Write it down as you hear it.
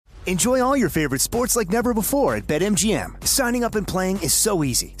Enjoy all your favorite sports like never before at BetMGM. Signing up and playing is so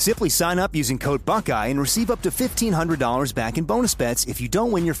easy. Simply sign up using code Buckeye and receive up to $1,500 back in bonus bets if you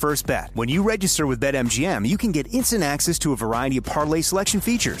don't win your first bet. When you register with BetMGM, you can get instant access to a variety of parlay selection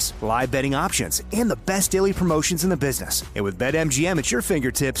features, live betting options, and the best daily promotions in the business. And with BetMGM at your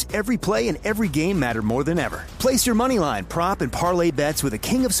fingertips, every play and every game matter more than ever. Place your moneyline, prop, and parlay bets with the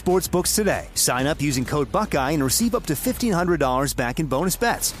king of sportsbooks today. Sign up using code Buckeye and receive up to $1,500 back in bonus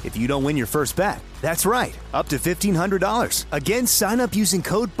bets if you don't win your first bet. That's right, up to $1,500. Again, sign up using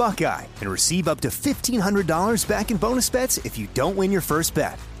code Buckeye and receive up to $1,500 back in bonus bets if you don't win your first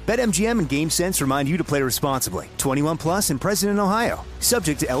bet. BetMGM and GameSense remind you to play responsibly. 21 plus and present in Ohio.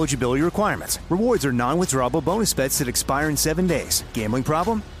 Subject to eligibility requirements. Rewards are non-withdrawable bonus bets that expire in 7 days. Gambling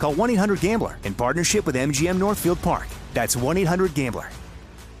problem? Call 1-800-GAMBLER in partnership with MGM Northfield Park. That's 1-800-GAMBLER.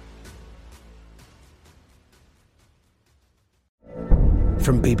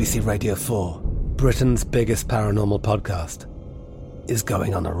 From BBC Radio 4, Britain's biggest paranormal podcast is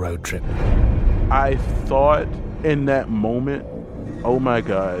going on a road trip. I thought in that moment, oh my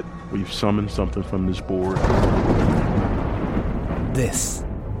God, we've summoned something from this board. This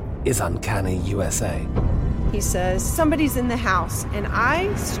is Uncanny USA. He says, somebody's in the house, and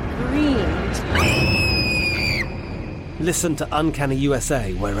I screamed. Listen to Uncanny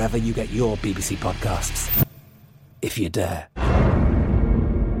USA wherever you get your BBC podcasts, if you dare.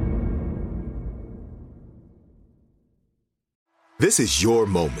 This is your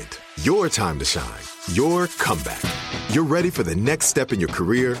moment, your time to shine, your comeback. You're ready for the next step in your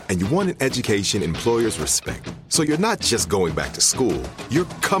career, and you want an education employers respect. So you're not just going back to school, you're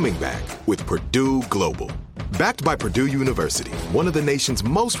coming back with Purdue Global. Backed by Purdue University, one of the nation's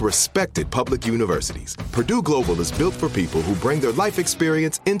most respected public universities, Purdue Global is built for people who bring their life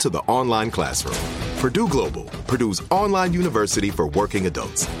experience into the online classroom. Purdue Global, Purdue's online university for working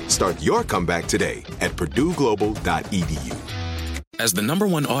adults. Start your comeback today at purdueglobal.edu. As the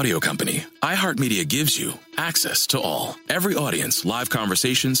 #1 audio company, iHeartMedia gives you access to all. Every audience, live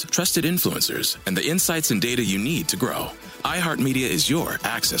conversations, trusted influencers, and the insights and data you need to grow. iHeartMedia is your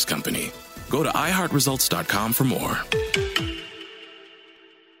access company. Go to iHeartResults.com for more.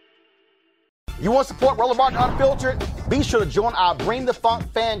 You want to support Roland Martin Unfiltered? Be sure to join our Bring the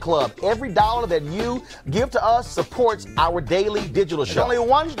Funk fan club. Every dollar that you give to us supports our daily digital show. There's only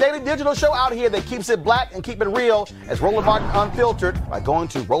one daily digital show out here that keeps it black and keep it real. It's Roland Martin Unfiltered. By going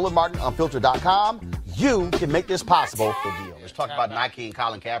to RolandMartinUnfiltered.com, you can make this possible. Let's talk about Nike and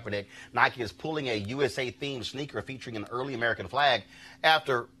Colin Kaepernick. Nike is pulling a USA-themed sneaker featuring an early American flag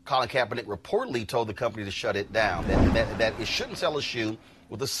after Colin Kaepernick reportedly told the company to shut it down, that it shouldn't sell a shoe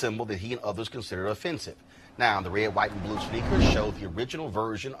with a symbol that he and others consider offensive. Now, the red, white, and blue sneakers show the original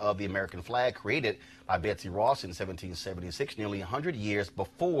version of the American flag created by Betsy Ross in 1776, nearly 100 years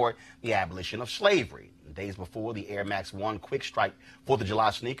before the abolition of slavery. Days before the Air Max 1 Quick Strike 4th of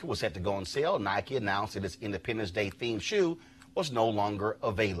July sneaker was set to go on sale, Nike announced that its Independence Day themed shoe was no longer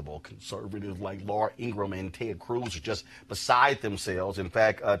available. Conservatives like Laura Ingraham and Ted Cruz are just beside themselves. In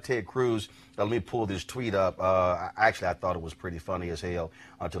fact, Ted Cruz, let me pull this tweet up. Actually, I thought it was pretty funny as hell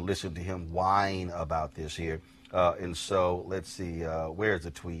to listen to him whine about this here. And so let's see, where's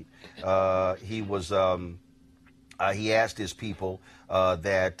the tweet? He asked his people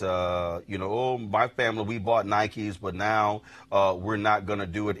that, oh, my family, we bought Nikes, but now we're not going to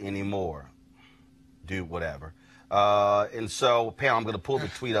do it anymore. Do whatever. And so, Pam, I'm going to pull the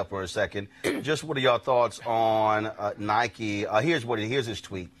tweet up for a second. Just what are your thoughts on Nike? Here's his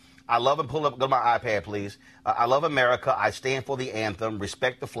tweet. I love and pull up, go to my iPad, please. I love America. I stand for the anthem,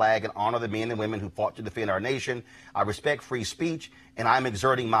 respect the flag, and honor the men and women who fought to defend our nation. I respect free speech, and I'm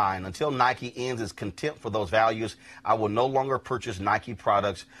exerting mine. Until Nike ends its contempt for those values, I will no longer purchase Nike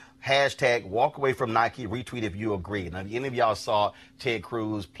products. Hashtag walk away from Nike, retweet if you agree. Now, any of y'all saw Ted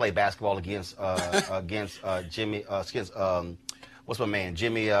Cruz play basketball against Jimmy, what's my man?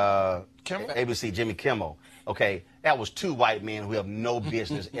 Jimmy Kimmel? ABC, Jimmy Kimmel. Okay, that was two white men who have no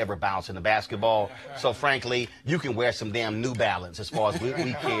business ever bouncing the basketball. So, frankly, you can wear some damn New Balance as far as we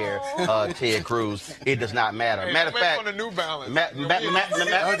care, Ted Cruz. It does not matter. Hey, Matter of fact, on the New Balance.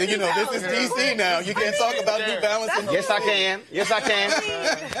 This is DC now. You can't talk about New Balance. Yes, I can. Yes,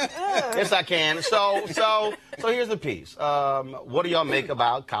 I can. So here's the piece. What do y'all make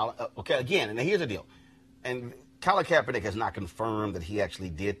about Colin? Okay, again, and here's the deal. And Colin Kaepernick has not confirmed that he actually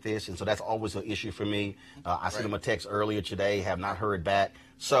did this, and so that's always an issue for me. I sent him a text earlier today, have not heard back.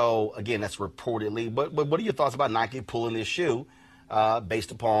 So, again, that's reportedly. But what are your thoughts about Nike pulling this shoe based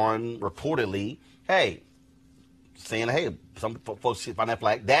upon reportedly, saying, hey, some folks find that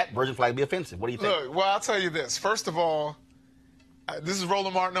flag, that version flag be offensive? What do you think? Look, well, I'll tell you this. First of all, This is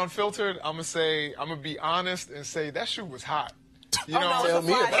Roland Martin Unfiltered. I'm gonna be honest and say that shoe was hot. You know, tell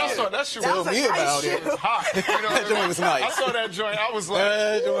me about I saw that shoe. Tell me about it. It was hot. You know, That joint was nice. I saw that joint. I was like,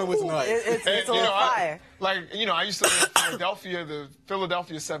 that joint was nice. It's on fire. I used to live in Philadelphia. The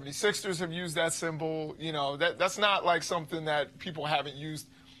Philadelphia 76ers have used that symbol. You know, that's not like something that people haven't used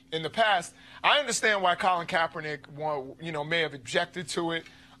in the past. I understand why Colin Kaepernick, may have objected to it.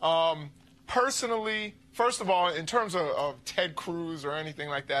 Personally, first of all, in terms of Ted Cruz or anything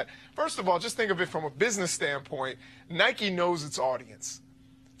like that, first of all, just think of it from a business standpoint. Nike knows its audience.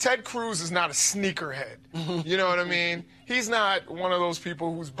 Ted Cruz is not a sneakerhead. You know what I mean? He's not one of those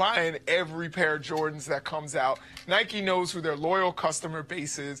people who's buying every pair of Jordans that comes out. Nike knows who their loyal customer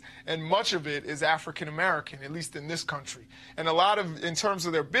base is, and much of it is African American, at least in this country. And a lot of, in terms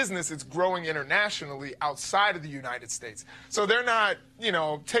of their business, it's growing internationally outside of the United States. So they're not,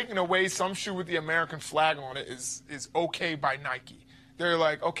 taking away some shoe with the American flag on it is okay by Nike. They're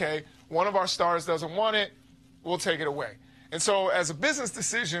like, okay, one of our stars doesn't want it, we'll take it away. And so as a business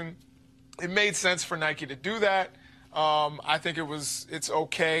decision, it made sense for Nike to do that. I think it's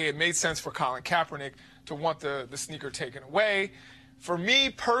okay. It made sense for Colin Kaepernick to want the sneaker taken away. For me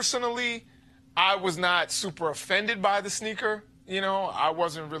personally, I was not super offended by the sneaker. I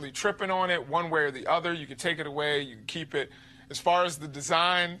wasn't really tripping on it one way or the other. You could take it away, you can keep it. As far as the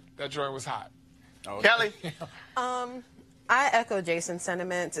design, that joint was hot. Okay. Kelly? I echo Jason's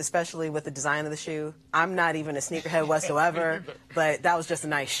sentiments, especially with the design of the shoe. I'm not even a sneakerhead whatsoever, but that was just a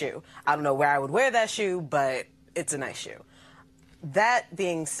nice shoe. I don't know where I would wear that shoe, but it's a nice shoe. That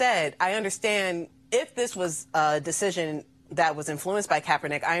being said, I understand if this was a decision that was influenced by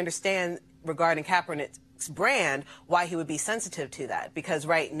Kaepernick, I understand regarding Kaepernick's brand why he would be sensitive to that, because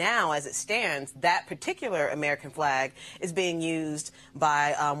right now as it stands, that particular American flag is being used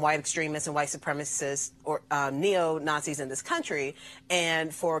by white extremists and white supremacists or neo-Nazis in this country,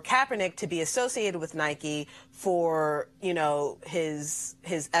 and for Kaepernick to be associated with Nike for his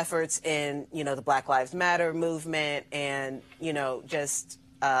efforts in the Black Lives Matter movement and just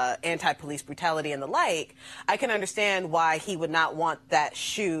anti-police brutality and the like, I can understand why he would not want that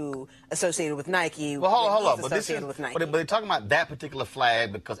shoe associated with Nike. Well, hold on. But they're talking about that particular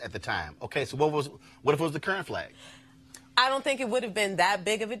flag because at the time. Okay, so what if it was the current flag? I don't think it would have been that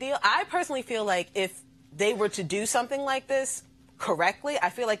big of a deal. I personally feel like if they were to do something like this correctly,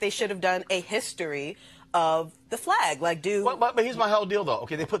 I feel like they should have done a history of the flag. But here's my whole deal, though.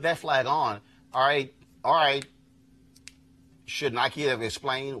 Okay, they put that flag on. All right. Should Nike have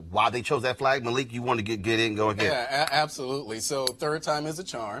explained why they chose that flag? Malik, you want to get in, go ahead. Yeah, absolutely. So third time is a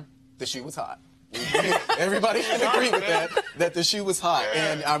charm. The shoe was hot. Everybody can agree with that the shoe was hot.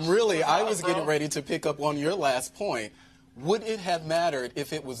 And I was getting ready to pick up on your last point. Would it have mattered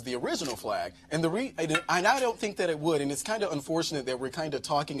if it was the original flag? And I don't think that it would. And it's kind of unfortunate that we're kind of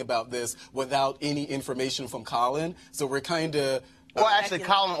talking about this without any information from Colin. So we're kind of... Well, actually,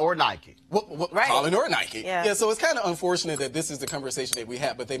 Colin or Nike. Right. Colin or Nike. Yeah, so it's kind of unfortunate that this is the conversation that we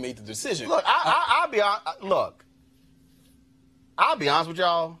had, but they made the decision. Look, I'll be honest with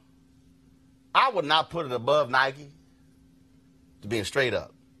y'all. I would not put it above Nike, to being straight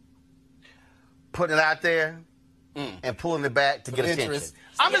up. Putting it out there and pulling it back to get attention.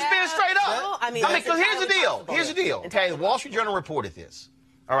 I'm just being straight up. Well, because here's the deal. Okay, the Wall Street Journal reported this.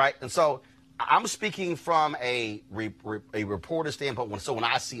 All right, and so I'm speaking from a reporter standpoint. So when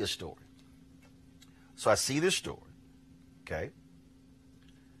I see a story, so I see this story, okay?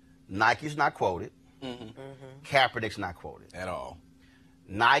 Nike's not quoted. Kaepernick's not quoted. At all.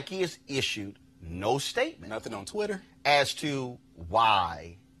 Nike has issued no statement. Nothing on Twitter. As to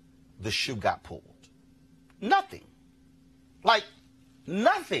why the shoe got pulled. Nothing.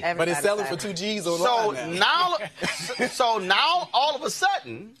 Nothing. But it's selling for 2 G's online now. So now all of a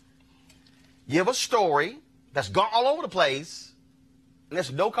sudden, you have a story that's gone all over the place, and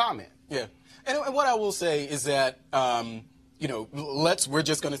there's no comment. Yeah. And what I will say is that, we're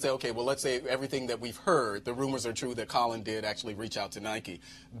just going to say, okay, well, let's say everything that we've heard, the rumors are true that Colin did actually reach out to Nike.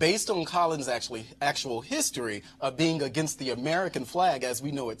 Based on Colin's actual history of being against the American flag as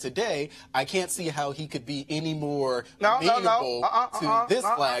we know it today, I can't see how he could be any more amenable to this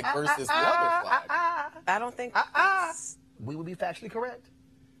flag versus the other flag. I don't think we would be factually correct.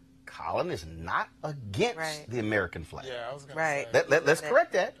 Colin is not against the American flag. Yeah, I was going to say. Let's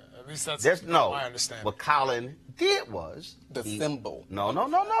correct that. At least that's my understanding. What Colin did was... The symbol. No.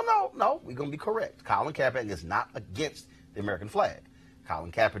 We're going to be correct. Colin Kaepernick is not against the American flag.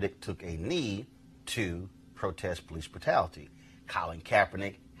 Colin Kaepernick took a knee to protest police brutality. Colin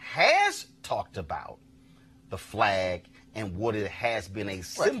Kaepernick has talked about the flag and what it has been a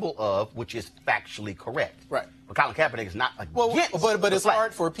symbol of, which is factually correct. Right. But Colin Kaepernick is not against but it's flag.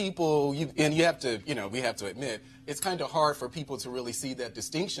 hard for people, and you have to, we have to admit, it's kind of hard for people to really see that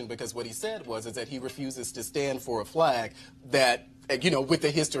distinction, because what he said is that he refuses to stand for a flag that, with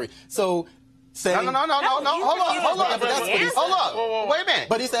the history. So saying, No. Hold up. Wait a minute.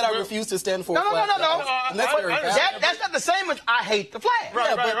 But he said, I refuse to stand for a flag. No. And that's very That's not the same as I hate the flag.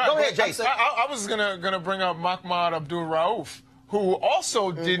 Right. Go ahead, Jason. I was gonna bring up Mahmoud Abdul Rauf, who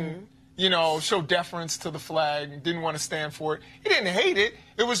also didn't, show deference to the flag, didn't want to stand for it. He didn't hate it.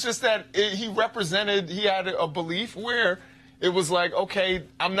 It was just that he had a belief where it was like, okay,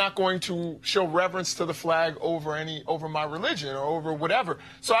 I'm not going to show reverence to the flag over my religion or over whatever.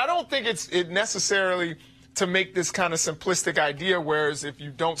 So I don't think it necessarily to make this kind of simplistic idea, whereas if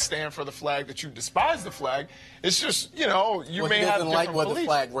you don't stand for the flag, that you despise the flag. It's just, you may have different like what beliefs. the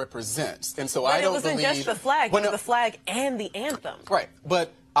flag represents. And so But I don't it wasn't believe... just the flag, it was the flag and the anthem. Right,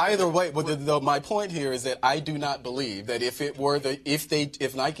 but either way, my point here is that I do not believe that if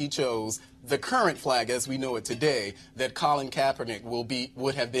Nike chose the current flag as we know it today, that Colin Kaepernick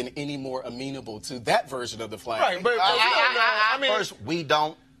would have been any more amenable to that version of the flag. Right, but first, we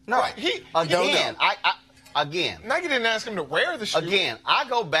don't know. Right. Again, Nike didn't ask him to wear the shoe. Again, I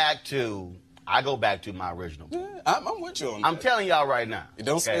go back to my original point. I'm with you on that. I'm telling y'all right now. It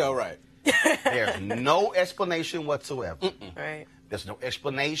don't smell right. There's no explanation whatsoever. Right. There's no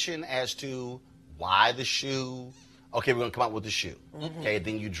explanation as to why the shoe. Okay, we're going to come out with the shoe. Okay,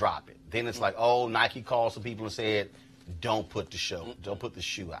 then you drop it. Then it's like, oh, Nike called some people and said, don't put the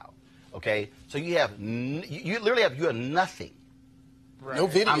shoe out. Okay, so you have you have nothing. Right. No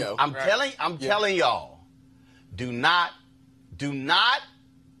video. I'm telling y'all, do not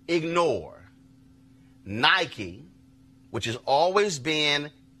ignore Nike, which has always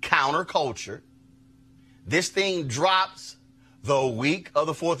been counterculture. This thing drops the week of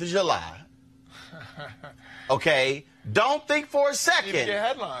the 4th of July. Okay? Don't think for a second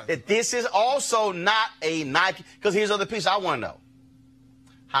that this is also not a Nike. Because here's the other piece I want to know.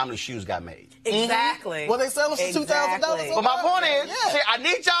 How many shoes got made? Exactly. Well, they sell us for $2,000. But my point is, see, I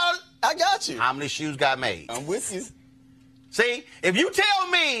need y'all. I got you. How many shoes got made? I'm with you. See, if you tell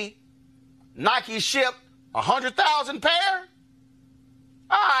me Nike shipped 100,000 pair,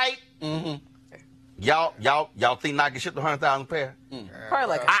 all right. Y'all think Nike shipped 100,000 pair? Probably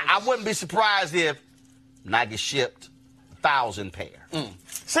like I wouldn't be surprised if Nike shipped 1,000 pair.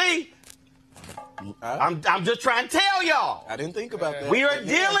 See, I'm just trying to tell y'all. I didn't think about that. We are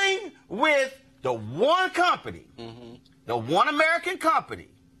dealing with the one company, the one American company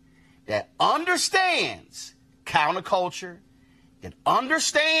that understands counterculture, that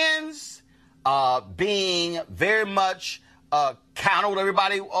understands being very much counter what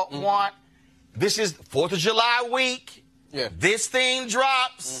everybody want. This is 4th of July week. Yeah. This thing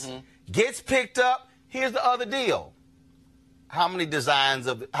drops, gets picked up. Here's the other deal. How many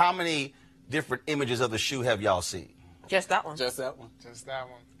different images of the shoe have y'all seen? Just that one. Just that one.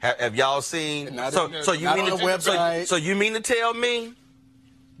 Have y'all seen? So you mean to tell me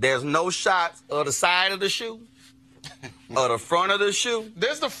there's no shots of the side of the shoe? Or the front of the shoe?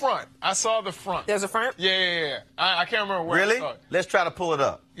 There's the front. I saw the front. There's a front? Yeah. I can't remember where I saw it. Let's try to pull it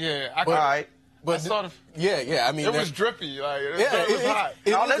up. Yeah. All right. But I saw the... Yeah. I mean, it was drippy. Like, it was hot.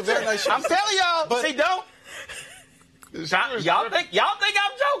 It was a very nice shoe. I'm telling y'all. See, don't. Y'all think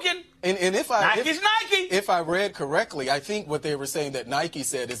I'm joking? And Nike's Nike. If I read correctly, I think what they were saying that Nike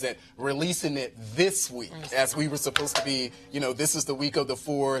said is that releasing it this week, as we were supposed to be, this is the week of the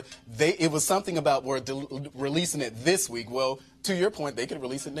 4th. It was something about releasing it this week. Well, to your point, they could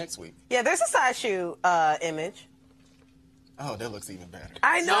release it next week. Yeah, there's a side shoe image. Oh, that looks even better.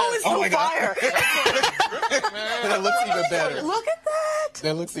 I know, it's so fire. That looks even better. Look at that.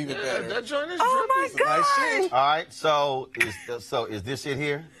 That looks even better. That joint is Oh drippy. my God. All right. So is this it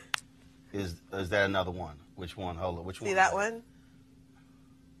here? Is that another one? Which one? Hold on. Which one? See that one?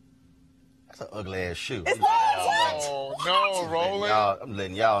 That's an ugly ass shoe. It's not. Oh, no, Roland. I'm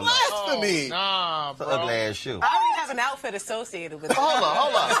letting y'all know. Blasphemy. Nah, It's an bro. ugly ass shoe. I already have an outfit associated with it. Hold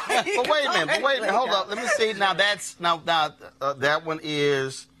up. But wait a minute. Hold up. Let me see. Now that one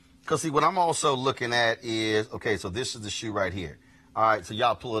is, because see what I'm also looking at is, okay, so this is the shoe right here. All right, so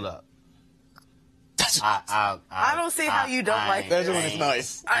y'all pull it up. I don't see how you don't like That it. one is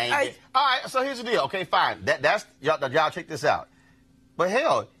nice. All right, so here's the deal. Okay, fine. That's y'all check this out. But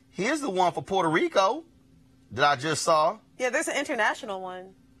hell, here's the one for Puerto Rico that I just saw. Yeah, there's an international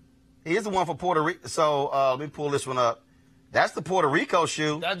one. Here's the one for Puerto Rico. So let me pull this one up. That's the Puerto Rico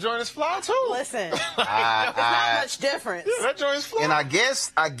shoe. That joint is fly too. Listen, it's not much difference. Yeah, that joint is fly. And I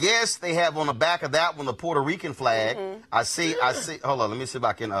guess they have on the back of that one the Puerto Rican flag. I see. Hold on, let me see if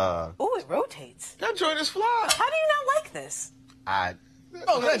I can. Oh, it rotates. That joint is fly. How do you not like this?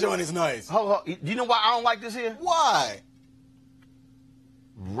 Oh, that joint is nice. Hold on. Do you know why I don't like this here? Why?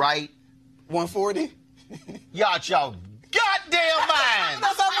 Right. 140? Y'all goddamn mind.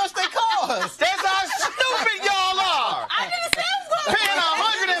 That's how much they cost. That's how stupid y'all are. I didn't say I was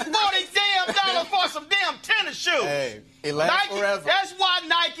Paying $140 damn for some damn tennis shoes. Hey, it lasts Nike, forever. That's why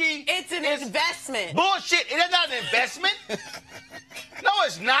Nike. It's an investment. Bullshit. It is not an investment. No,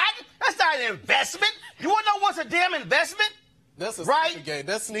 it's not. That's not an investment. You want to know what's a damn investment? That's a right? sneaker game.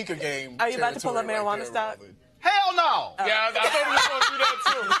 That's sneaker game. Are you about to pull up marijuana right stock? Robin. Hell no. Yeah, I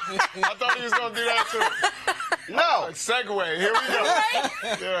thought he was going to do that too. No. Segue. Here we go. Right?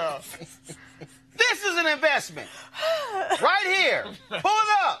 Yeah. This is an investment. Right here. Pull it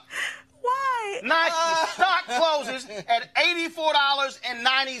up. Why? Nike stock closes at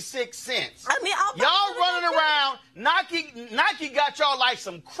 $84.96. I mean, y'all running around. Nike got y'all like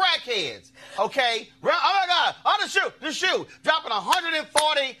some crackheads. Okay? Oh my God! Oh, the shoe, dropping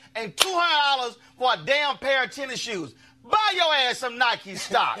 $140 and $200 for a damn pair of tennis shoes. Buy your ass some Nike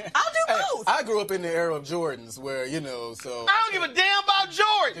stock. I'll do both. I grew up in the era of Jordans, where so I don't give a damn about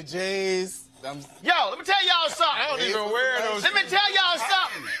Jordan. the J's. Yo, let me tell y'all something. I don't even wear those. Let me tell y'all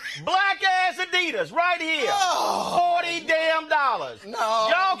something. Black ass Adidas right here. $40 damn. No.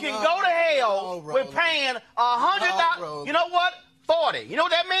 Y'all can go to hell no, with paying $100. No, you know what? 40. You know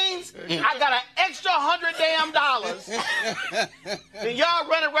what that means? I got an extra $100 damn. Then y'all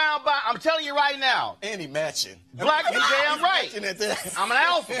run around by. I'm telling you right now. And he matching. Black, you damn right. That. I'm an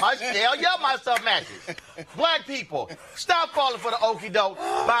alpha. Hell yeah, my stuff matches. Black people, stop falling for the okie doke,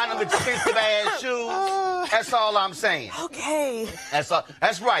 buying them expensive ass shoes. That's all I'm saying. Okay.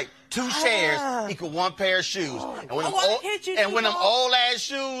 That's right. 2 shares equal 1 pair of shoes. And when them old ass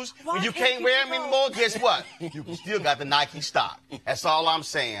shoes, when you can't wear them anymore, guess what? You still got the Nike stock. That's all I'm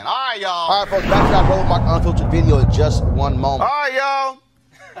saying. All right, y'all. All right, folks, back to our Roland Martin Unfiltered video in just one moment. All right, y'all.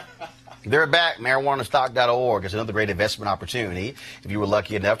 They're back. MarijuanaStock.org is another great investment opportunity. If you were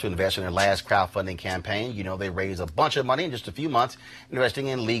lucky enough to invest in their last crowdfunding campaign, you know they raised a bunch of money in just a few months investing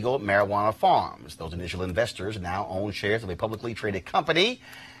in legal marijuana farms. Those initial investors now own shares of a publicly traded company.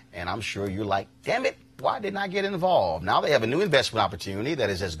 And I'm sure you're like, damn it, why didn't I get involved? Now they have a new investment opportunity that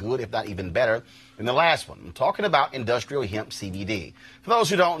is as good, if not even better, than the last one. I'm talking about industrial hemp CBD. For those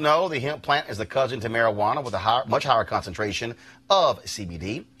who don't know, the hemp plant is the cousin to marijuana with a much higher concentration of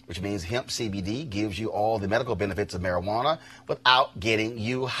CBD, which means hemp CBD gives you all the medical benefits of marijuana without getting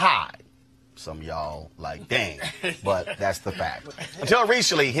you high. Some of y'all like, dang, but that's the fact. Until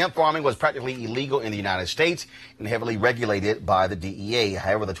recently, hemp farming was practically illegal in the United States and heavily regulated by the DEA.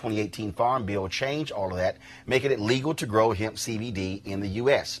 However, the 2018 Farm Bill changed all of that, making it legal to grow hemp CBD in the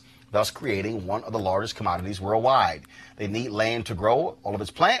U.S., thus creating one of the largest commodities worldwide. They need land to grow all of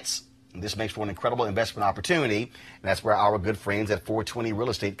its plants, and this makes for an incredible investment opportunity, and that's where our good friends at 420 Real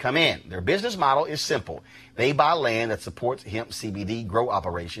Estate come in. Their business model is simple. They buy land that supports hemp CBD grow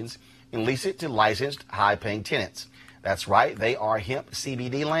operations and lease it to licensed, high-paying tenants. That's right, they are hemp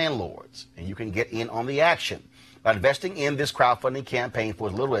CBD landlords, and you can get in on the action by investing in this crowdfunding campaign for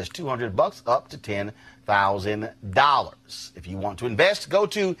as little as $200 up to $10,000. If you want to invest, go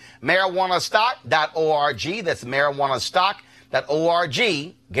to marijuanastock.org. That's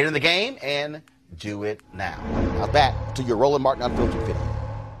marijuanastock.org. Get in the game and do it now. Now back to your Roland Martin Unfiltered video.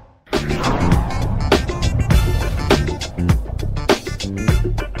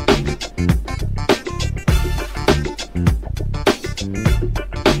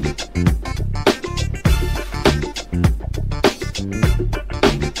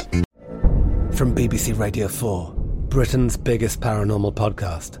 From BBC Radio 4, Britain's biggest paranormal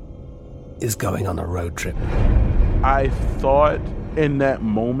podcast is going on a road trip. I thought in that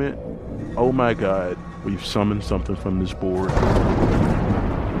moment, oh my God, we've summoned something from this board.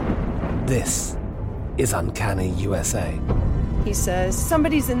 This is Uncanny USA. He says,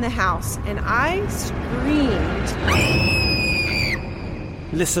 somebody's in the house, and I screamed.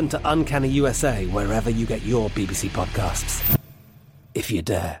 Listen to Uncanny USA wherever you get your BBC podcasts, if you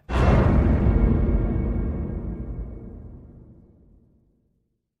dare.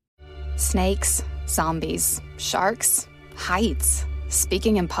 Snakes, zombies, sharks, heights,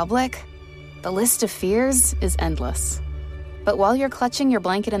 speaking in public. The list of fears is endless. But while you're clutching your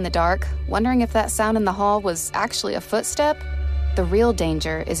blanket in the dark, wondering if that sound in the hall was actually a footstep, the real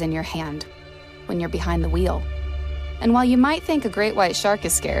danger is in your hand, when you're behind the wheel. And while you might think a great white shark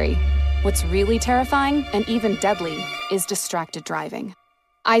is scary, What's really terrifying and even deadly is distracted driving.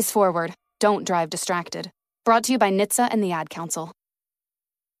 Eyes forward. Don't drive distracted. Brought to you by NHTSA and the Ad Council.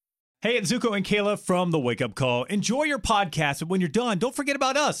 Hey, it's Zuko and Kayla from The Wake Up Call. Enjoy your podcast, but when you're done, don't forget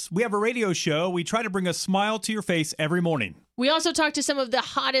about us. We have a radio show. We try to bring a smile to your face every morning. We also talk to some of the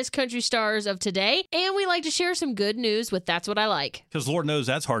hottest country stars of today, and we like to share some good news with That's What I Like. Because Lord knows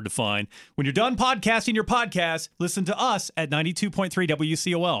that's hard to find. When you're done podcasting your podcast, listen to us at 92.3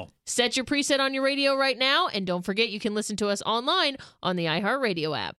 WCOL. Set your preset on your radio right now, and don't forget you can listen to us online on the iHeartRadio app.